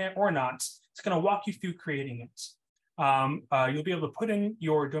stuff in there or not. It's going to walk you through creating it. You'll be able to put in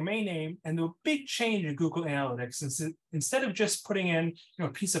your domain name, and the big change in Google Analytics is instead of just putting in a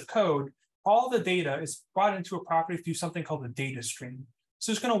piece of code, all the data is brought into a property through something called a data stream.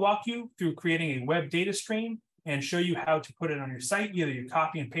 So it's going to walk you through creating a web data stream and show you how to put it on your site. Either you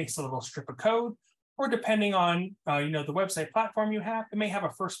copy and paste a little strip of code, or depending on the website platform you have, it may have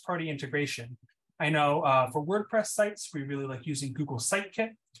a first-party integration. I know for WordPress sites, we really like using Google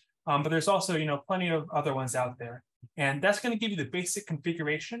Sitekit, but there's also plenty of other ones out there. And that's going to give you the basic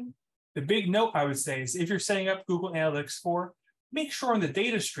configuration. The big note I would say is if you're setting up Google Analytics 4, make sure in the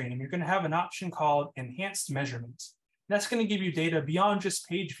data stream, you're going to have an option called Enhanced Measurements. That's going to give you data beyond just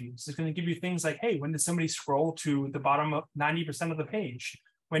page views. It's going to give you things like, hey, when did somebody scroll to the bottom of 90% of the page?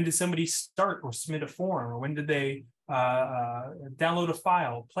 When did somebody start or submit a form? Or when did they download a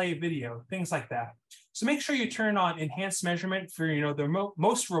file, play a video, things like that. So make sure you turn on Enhanced Measurement for the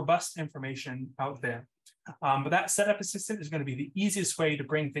most robust information out there. But that Setup Assistant is going to be the easiest way to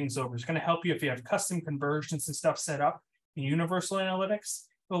bring things over. It's going to help you if you have custom conversions and stuff set up in Universal Analytics.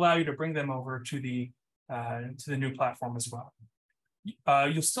 It'll allow you to bring them over to the new platform as well.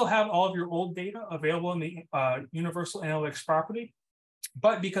 You'll still have all of your old data available in the Universal Analytics property,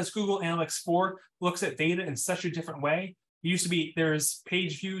 but because Google Analytics 4 looks at data in such a different way, it used to be there's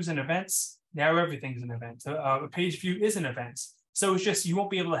page views and events. Now everything's an event. A page view is an event. So it's just you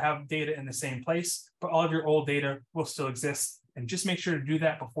won't be able to have data in the same place, but all of your old data will still exist. And just make sure to do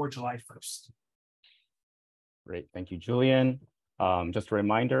that before July 1st. Great. Thank you, Julian. Just a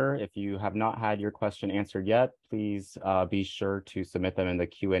reminder, if you have not had your question answered yet, please be sure to submit them in the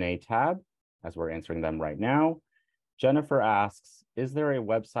Q&A tab as we're answering them right now. Jennifer asks, is there a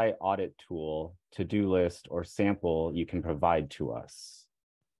website audit tool, to-do list, or sample you can provide to us?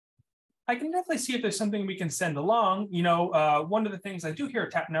 I can definitely see if there's something we can send along. One of the things I do here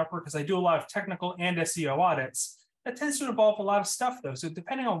at Tapp Network is I do a lot of technical and SEO audits. That tends to involve a lot of stuff, though. So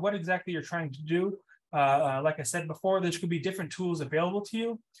depending on what exactly you're trying to do, like I said before, there could be different tools available to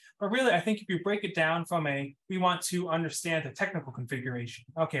you. But really, I think if you break it down from we want to understand the technical configuration.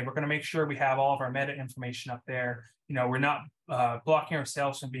 Okay, we're going to make sure we have all of our meta information up there. We're not blocking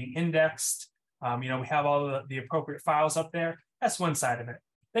ourselves from being indexed. We have all the appropriate files up there. That's one side of it.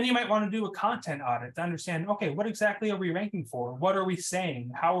 Then you might want to do a content audit to understand, okay, what exactly are we ranking for? What are we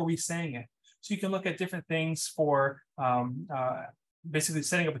saying? How are we saying it? So you can look at different things for basically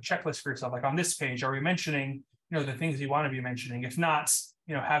setting up a checklist for yourself. Like on this page, are we mentioning, the things you want to be mentioning? If not,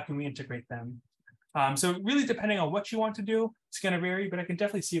 how can we integrate them? So really depending on what you want to do, it's going to vary, but I can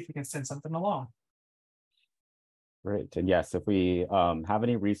definitely see if we can send something along. Great. And yes, if we have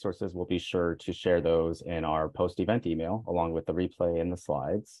any resources, we'll be sure to share those in our post-event email, along with the replay and the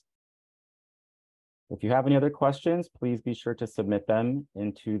slides. If you have any other questions, please be sure to submit them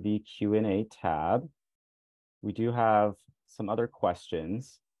into the Q&A tab. We do have some other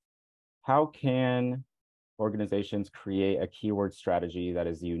questions. How can organizations create a keyword strategy that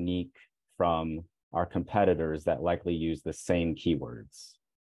is unique from our competitors that likely use the same keywords?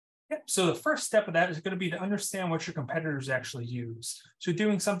 Yep. So the first step of that is going to be to understand what your competitors actually use. So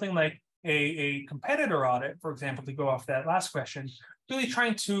doing something like a competitor audit, for example, to go off that last question, really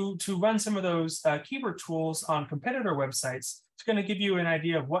trying to run some of those keyword tools on competitor websites. It's going to give you an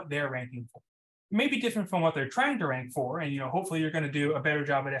idea of what they're ranking for. It may be different from what they're trying to rank for, and hopefully you're going to do a better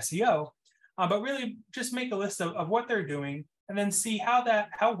job at SEO. But really, just make a list of what they're doing, and then see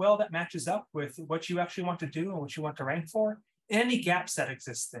how well that matches up with what you actually want to do and what you want to rank for, and any gaps that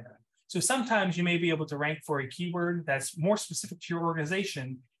exist there. So sometimes you may be able to rank for a keyword that's more specific to your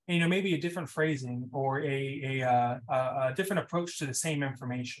organization, and maybe a different phrasing or a different approach to the same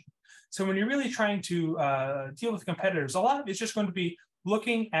information. So when you're really trying to deal with competitors, a lot of it's just going to be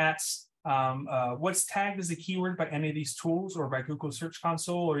looking at what's tagged as a keyword by any of these tools or by Google Search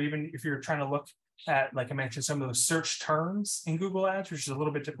Console, or even if you're trying to look at, like I mentioned, some of those search terms in Google Ads, which is a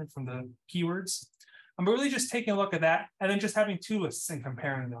little bit different from the keywords. But really just taking a look at that and then just having two lists and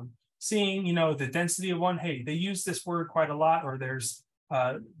comparing them, seeing, the density of one. Hey, they use this word quite a lot, or there's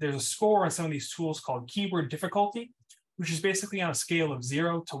a score on some of these tools called keyword difficulty, which is basically on a scale of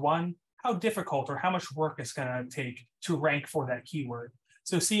 0 to 1, how difficult or how much work it's going to take to rank for that keyword.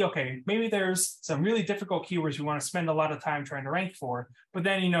 So see, okay, maybe there's some really difficult keywords we want to spend a lot of time trying to rank for, but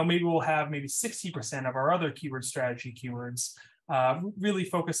then, maybe we'll have maybe 60% of our other keyword strategy keywords really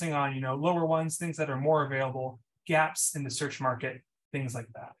focusing on, lower ones, things that are more available, gaps in the search market, things like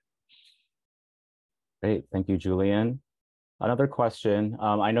that. Great, thank you, Julian. Another question.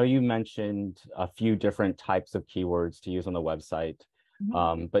 I know you mentioned a few different types of keywords to use on the website,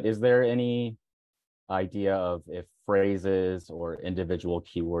 but is there any idea of if phrases or individual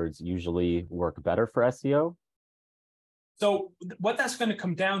keywords usually work better for SEO? So what that's going to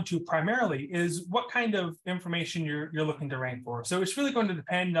come down to primarily is what kind of information you're looking to rank for. So it's really going to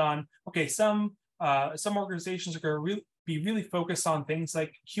depend on, okay, some organizations are going to be really focused on things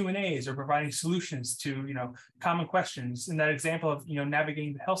like Q&As or providing solutions to common questions. In that example of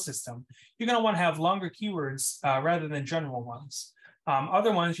navigating the health system, you're going to want to have longer keywords rather than general ones.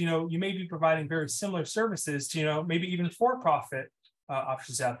 Other ones, you may be providing very similar services to maybe even for-profit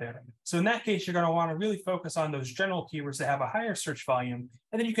options out there. So in that case, you're going to want to really focus on those general keywords that have a higher search volume,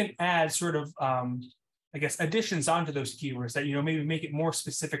 and then you can add sort of additions onto those keywords that maybe make it more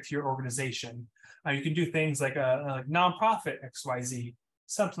specific to your organization. You can do things like nonprofit XYZ,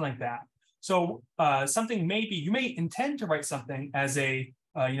 something like that. So something maybe you may intend to write something as a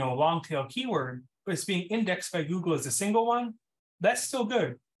long tail keyword, but it's being indexed by Google as a single one. That's still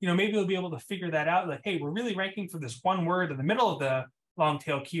good. Maybe you'll be able to figure that out. Like, hey, we're really ranking for this one word in the middle of the long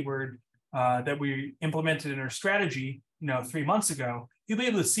tail keyword that we implemented in our strategy, 3 months ago. You'll be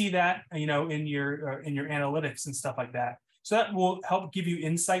able to see that, in your analytics and stuff like that. So that will help give you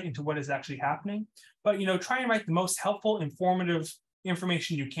insight into what is actually happening. But, try and write the most helpful, informative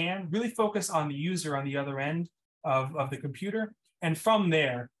information you can. Really focus on the user on the other end of the computer. And from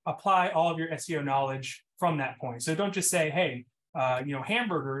there, apply all of your SEO knowledge from that point. So don't just say, hey,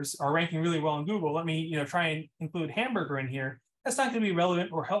 hamburgers are ranking really well in Google. Let me, try and include hamburger in here. That's not going to be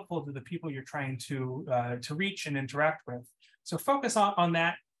relevant or helpful to the people you're trying to reach and interact with. So focus on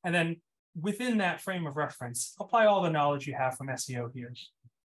that, and then within that frame of reference, apply all the knowledge you have from SEO here.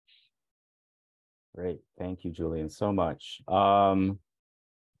 Great, thank you, Julian, so much.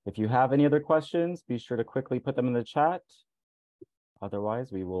 If you have any other questions, be sure to quickly put them in the chat.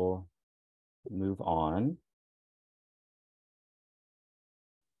 Otherwise, we will move on.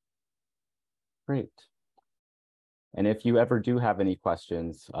 Great. And if you ever do have any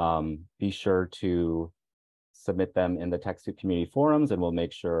questions, be sure to submit them in the TechSoup community forums, and we'll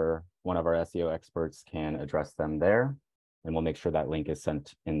make sure one of our SEO experts can address them there. And we'll make sure that link is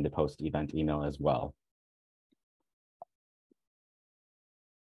sent in the post-event email as well.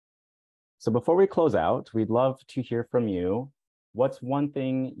 So before we close out, we'd love to hear from you. What's one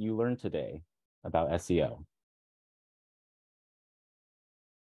thing you learned today about SEO?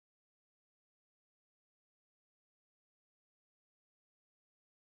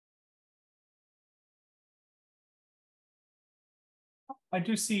 I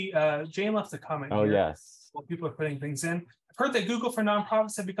do see Jane left a comment here. Yes. While people are putting things in. I've heard that Google for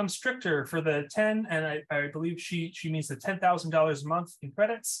nonprofits have become stricter for the 10, and I believe she means the $10,000 a month in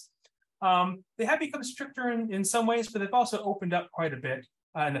credits. They have become stricter in some ways, but they've also opened up quite a bit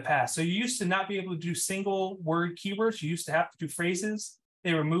in the past. So you used to not be able to do single word keywords. You used to have to do phrases.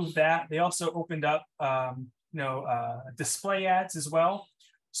 They removed that. They also opened up display ads as well.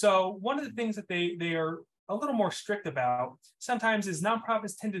 So one of the things that they are a little more strict about sometimes is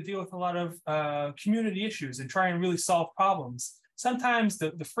nonprofits tend to deal with a lot of community issues and try and really solve problems. sometimes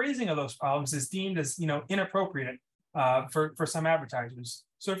the phrasing of those problems is deemed as, inappropriate for some advertisers.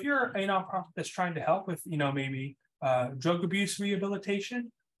 So if you're a nonprofit that's trying to help with, maybe drug abuse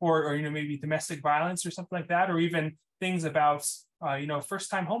rehabilitation, or maybe domestic violence or something like that, or even things about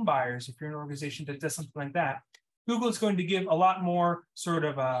first-time home buyers, if you're an organization that does something like that, Google is going to give a lot more sort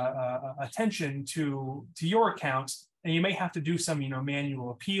of attention to your account, and you may have to do some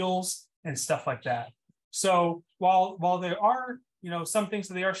manual appeals and stuff like that. So while there are some things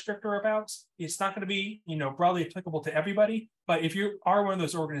that they are stricter about, it's not going to be broadly applicable to everybody. But if you are one of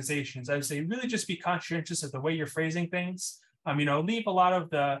those organizations, I would say really just be conscientious of the way you're phrasing things. Leave a lot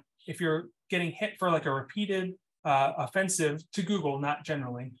of if you're getting hit for like a repeated offensive to Google, not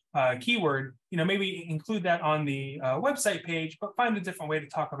generally, keyword, maybe include that on the website page, but find a different way to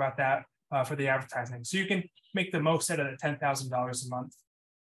talk about that for the advertising. So you can make the most out of the $10,000 a month.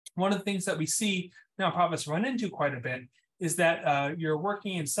 One of the things that we see nonprofits run into quite a bit is that you're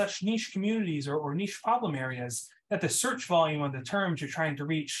working in such niche communities or niche problem areas that the search volume on the terms you're trying to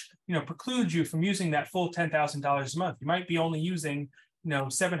reach, precludes you from using that full $10,000 a month. You might be only using,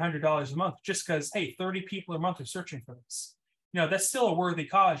 $700 a month just because, hey, 30 people a month are searching for this. That's still a worthy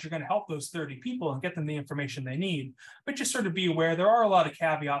cause. You're going to help those 30 people and get them the information they need. But just sort of be aware there are a lot of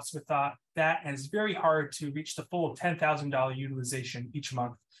caveats with that, and it's very hard to reach the full $10,000 utilization each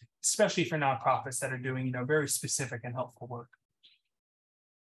month, especially for nonprofits that are doing, very specific and helpful work.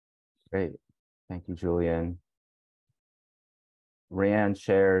 Great. Thank you, Julian. Ryan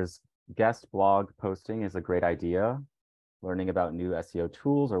shares guest blog posting is a great idea. Learning about new SEO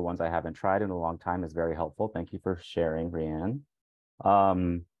tools or ones I haven't tried in a long time is very helpful. Thank you for sharing, Ryan.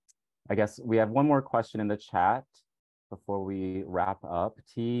 I guess we have one more question in the chat before we wrap up.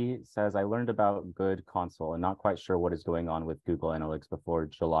 T says, I learned about Good Console and not quite sure what is going on with Google Analytics before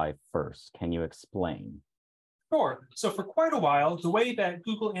July 1st. Can you explain? Sure. So for quite a while, the way that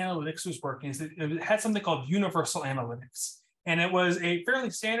Google Analytics was working is that it had something called Universal Analytics. And it was a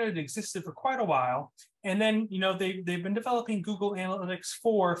fairly standard that existed for quite a while. And then, they've been developing Google Analytics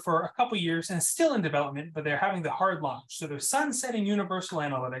 4 for a couple of years, and it's still in development, but they're having the hard launch. So they're sunsetting Universal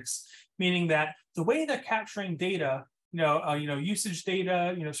Analytics, meaning that the way they're capturing data, usage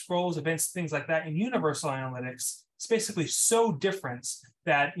data, scrolls, events, things like that in Universal Analytics, it's basically so different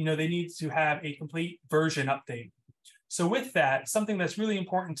that, they need to have a complete version update. So with that, something that's really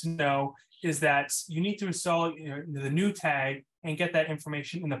important to know is that you need to install the new tag and get that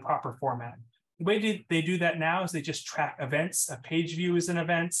information in the proper format. The way they do that now is they just track events. A page view is an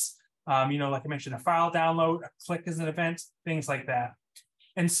event. Like I mentioned, a file download, a click is an event, things like that.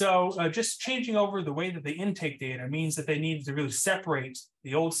 And so just changing over the way that they intake data means that they need to really separate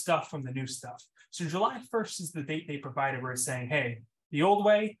the old stuff from the new stuff. So July 1st is the date they provided where it's saying, hey, the old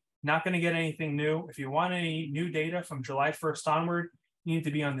way, not going to get anything new. If you want any new data from July 1st onward, you need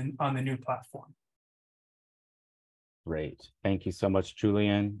to be on the new platform. Great. Thank you so much,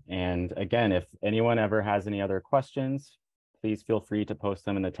 Julian. And again, if anyone ever has any other questions, please feel free to post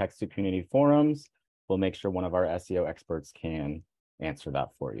them in the TechSoup community forums. We'll make sure one of our SEO experts can answer that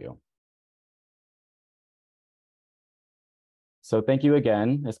for you. So thank you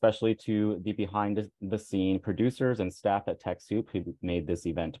again, especially to the behind the scene producers and staff at TechSoup who made this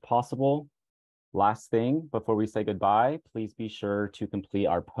event possible. Last thing, before we say goodbye, please be sure to complete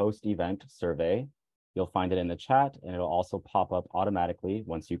our post-event survey. You'll find it in the chat, and it'll also pop up automatically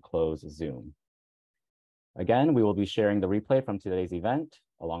once you close Zoom. Again, we will be sharing the replay from today's event,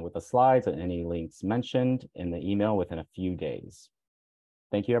 along with the slides and any links mentioned in the email within a few days.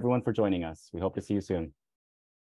 Thank you, everyone, for joining us. We hope to see you soon.